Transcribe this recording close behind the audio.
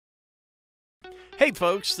Hey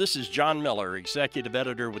folks, this is John Miller, Executive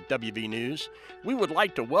Editor with WV News. We would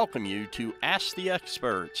like to welcome you to Ask the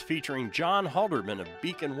Experts, featuring John Halterman of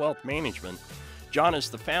Beacon Wealth Management. John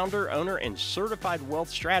is the founder, owner, and certified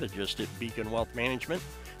wealth strategist at Beacon Wealth Management.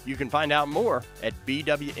 You can find out more at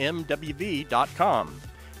bwmwv.com.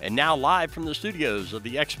 And now live from the studios of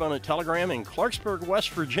the Exponent Telegram in Clarksburg,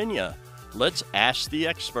 West Virginia, let's Ask the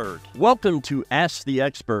Expert. Welcome to Ask the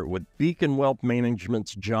Expert with Beacon Wealth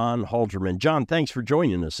Management's John Halterman. John, thanks for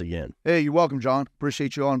joining us again. Hey, you're welcome, John.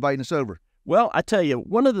 Appreciate you all inviting us over. Well, I tell you,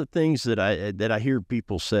 one of the things that I hear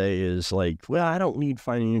people say is like, well, I don't need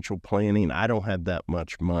financial planning. I don't have that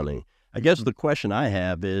much money. I guess the question I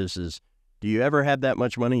have is do you ever have that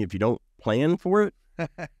much money if you don't plan for it?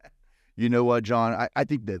 You know what, John? I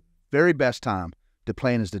think the very best time to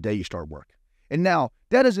plan is the day you start work. And now,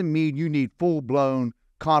 that doesn't mean you need full-blown,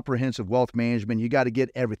 comprehensive wealth management. You got to get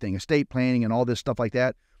everything, estate planning and all this stuff like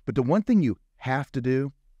that. But the one thing you have to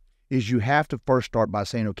do is you have to first start by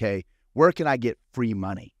saying, okay, where can I get free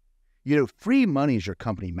money? You know, free money is your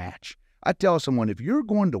company match. I tell someone, if you're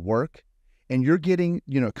going to work and you're getting,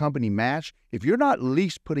 company match, if you're not at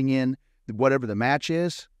least putting in whatever the match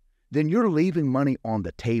is, then you're leaving money on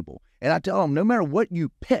the table. And I tell them, no matter what you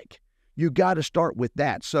pick, you got to start with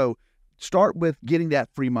that. So start with getting that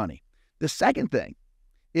free money. The second thing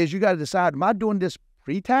is you got to decide, am I doing this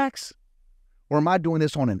pre-tax or am I doing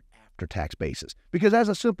this on an after-tax basis? Because as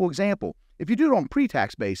a simple example, if you do it on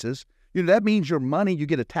pre-tax basis, that means your money, you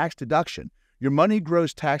get a tax deduction. Your money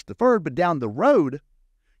grows tax deferred, but down the road,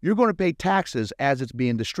 you're going to pay taxes as it's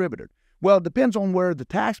being distributed. Well, it depends on where the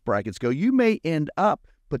tax brackets go. You may end up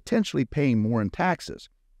potentially paying more in taxes.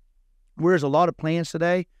 Whereas a lot of plans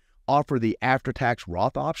today offer the after-tax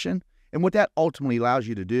Roth option. And what that ultimately allows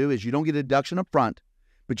you to do is you don't get a deduction up front,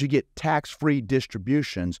 but you get tax-free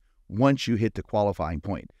distributions once you hit the qualifying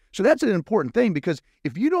point. So that's an important thing, because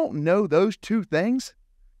if you don't know those two things,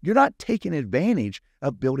 you're not taking advantage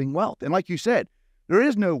of building wealth. And like you said, there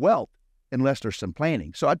is no wealth unless there's some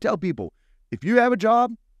planning. So I tell people, if you have a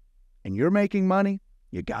job and you're making money,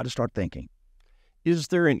 you got to start thinking. Is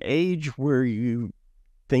there an age where you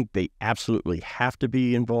think they absolutely have to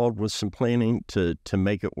be involved with some planning to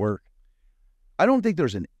make it work? I don't think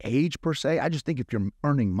there's an age per se. I just think if you're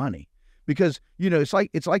earning money, because, it's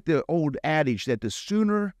like the old adage that the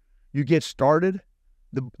sooner you get started,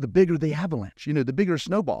 the bigger the avalanche, the bigger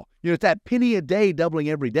snowball. It's that penny a day doubling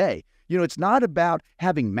every day. It's not about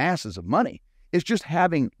having masses of money. It's just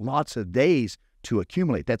having lots of days to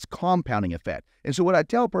accumulate. That's compounding effect. And so what I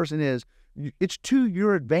tell a person is it's to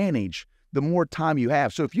your advantage the more time you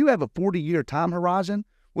have. So if you have a 40-year time horizon,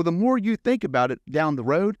 well, the more you think about it down the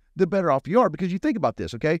road, the better off you are. Because you think about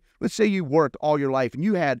this, okay? Let's say you worked all your life and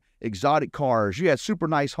you had exotic cars, you had super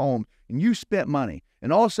nice home, and you spent money.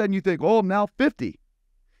 And all of a sudden you think, oh, I'm now 50.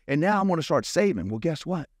 And now I'm going to start saving. Well, guess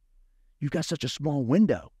what? You've got such a small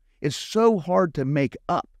window. It's so hard to make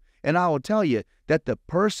up. And I will tell you that the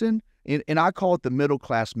person, and I call it the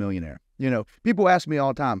middle-class millionaire. People ask me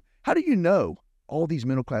all the time, how do you know all these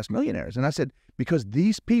middle-class millionaires? And I said, because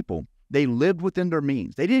these people, they lived within their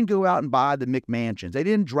means. They didn't go out and buy the McMansions. They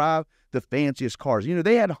didn't drive the fanciest cars.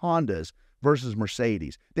 They had Hondas versus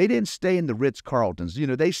Mercedes. They didn't stay in the Ritz-Carltons.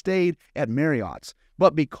 They stayed at Marriott's.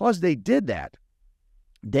 But because they did that,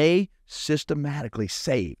 they systematically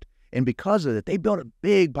saved. And because of it, they built a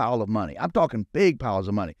big pile of money. I'm talking big piles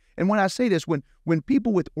of money. And when I say this, when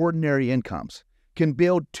people with ordinary incomes can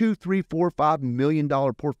build $2, $3, $4, $5 million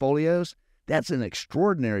portfolios, that's an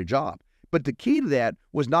extraordinary job. But the key to that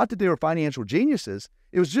was not that they were financial geniuses.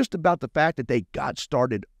 It was just about the fact that they got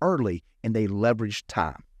started early and they leveraged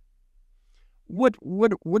time. What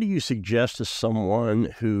do you suggest to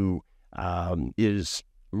someone who is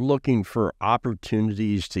looking for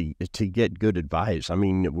opportunities to get good advice? I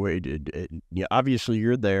mean, obviously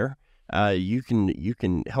you're there. You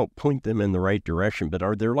can help point them in the right direction. But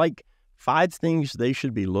are there like 5 things they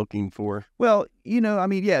should be looking for? Well,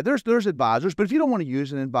 there's advisors. But if you don't want to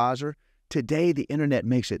use an advisor, today, the internet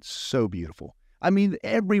makes it so beautiful. I mean,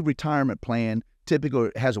 every retirement plan typically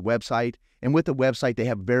has a website, and with the website, they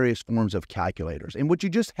have various forms of calculators. And what you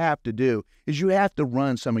just have to do is you have to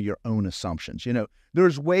run some of your own assumptions.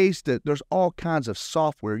 There's all kinds of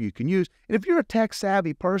software you can use. And if you're a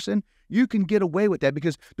tech-savvy person, you can get away with that,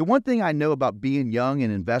 because the one thing I know about being young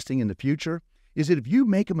and investing in the future is that if you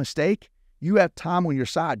make a mistake, you have time on your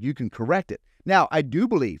side. You can correct it. Now, I do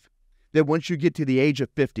believe that once you get to the age of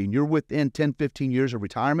 50 and you're within 10, 15 years of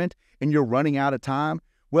retirement and you're running out of time,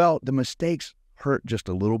 well, the mistakes hurt just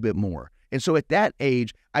a little bit more. And so at that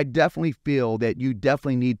age, I definitely feel that you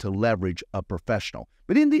definitely need to leverage a professional.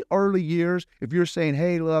 But in the early years, if you're saying,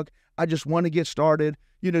 hey, look, I just want to get started,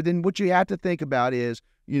 then what you have to think about is,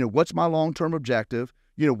 what's my long-term objective?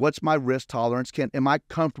 What's my risk tolerance? Am I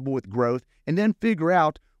comfortable with growth? And then figure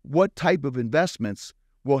out what type of investments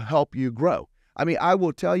will help you grow. I mean, I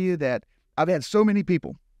will tell you that I've had so many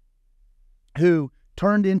people who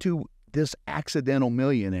turned into this accidental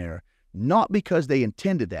millionaire, not because they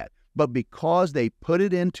intended that, but because they put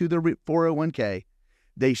it into the 401k.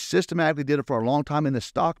 They systematically did it for a long time in the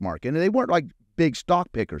stock market. And they weren't like big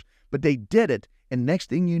stock pickers, but they did it. And next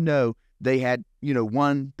thing you know, they had,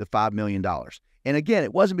 $1 to $5 million. And again,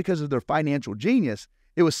 it wasn't because of their financial genius.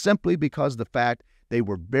 It was simply because of the fact they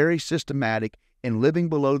were very systematic in living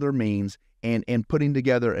below their means and putting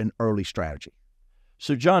together an early strategy.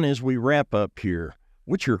 So, John, as we wrap up here,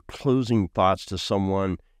 what's your closing thoughts to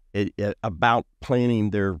someone about planning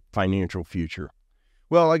their financial future?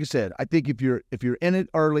 Well, like I said, I think if you're in it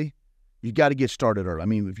early, you got to get started early. I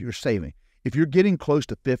mean, if you're saving, if you're getting close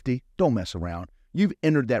to 50, don't mess around. You've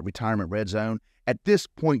entered that retirement red zone. At this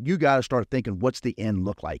point, you got to start thinking, what's the end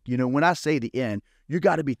look like? When I say the end, you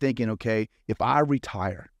got to be thinking, okay, if I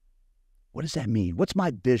retire, what does that mean? What's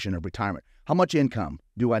my vision of retirement? How much income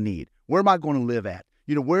do I need? Where am I going to live at?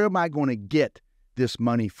 Where am I going to get this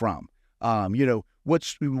money from? How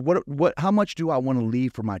much do I want to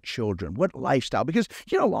leave for my children? What lifestyle? Because,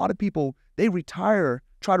 a lot of people, they try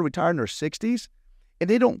to retire in their 60s, and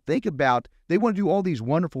they don't think about, they want to do all these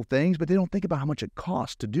wonderful things, but they don't think about how much it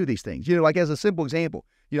costs to do these things. Like as a simple example,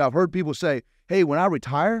 I've heard people say, hey, when I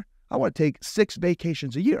retire, I want to take 6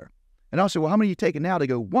 vacations a year. And I'll say, well, how many are you taking now? They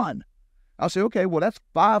go, 1. I'll say, okay, well, that's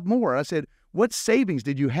 5 more. I said, what savings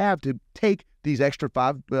did you have to take these extra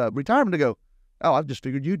 5 retirement? They go, oh, I just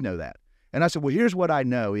figured you'd know that. And I said, well, here's what I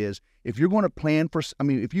know is if you're going to plan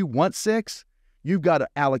if you want 6, you've got to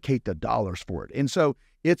allocate the dollars for it. And so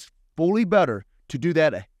it's fully better to do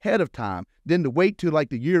that ahead of time than to wait till like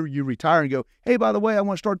the year you retire and go, hey, by the way, I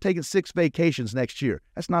want to start taking 6 vacations next year.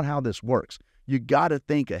 That's not how this works. You got to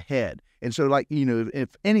think ahead. And so if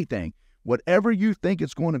anything, whatever you think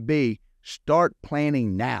it's going to be, start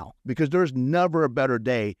planning now, because there's never a better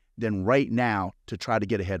day than right now to try to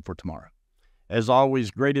get ahead for tomorrow. As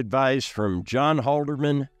always, great advice from John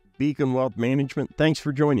Halterman, Beacon Wealth Management. Thanks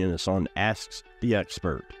for joining us on Ask the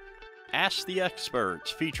Expert. Ask the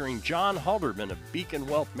Experts, featuring John Halterman of Beacon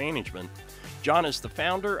Wealth Management. John is the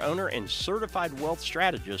founder, owner, and certified wealth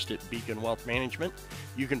strategist at Beacon Wealth Management.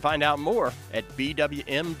 You can find out more at bwmwv.com.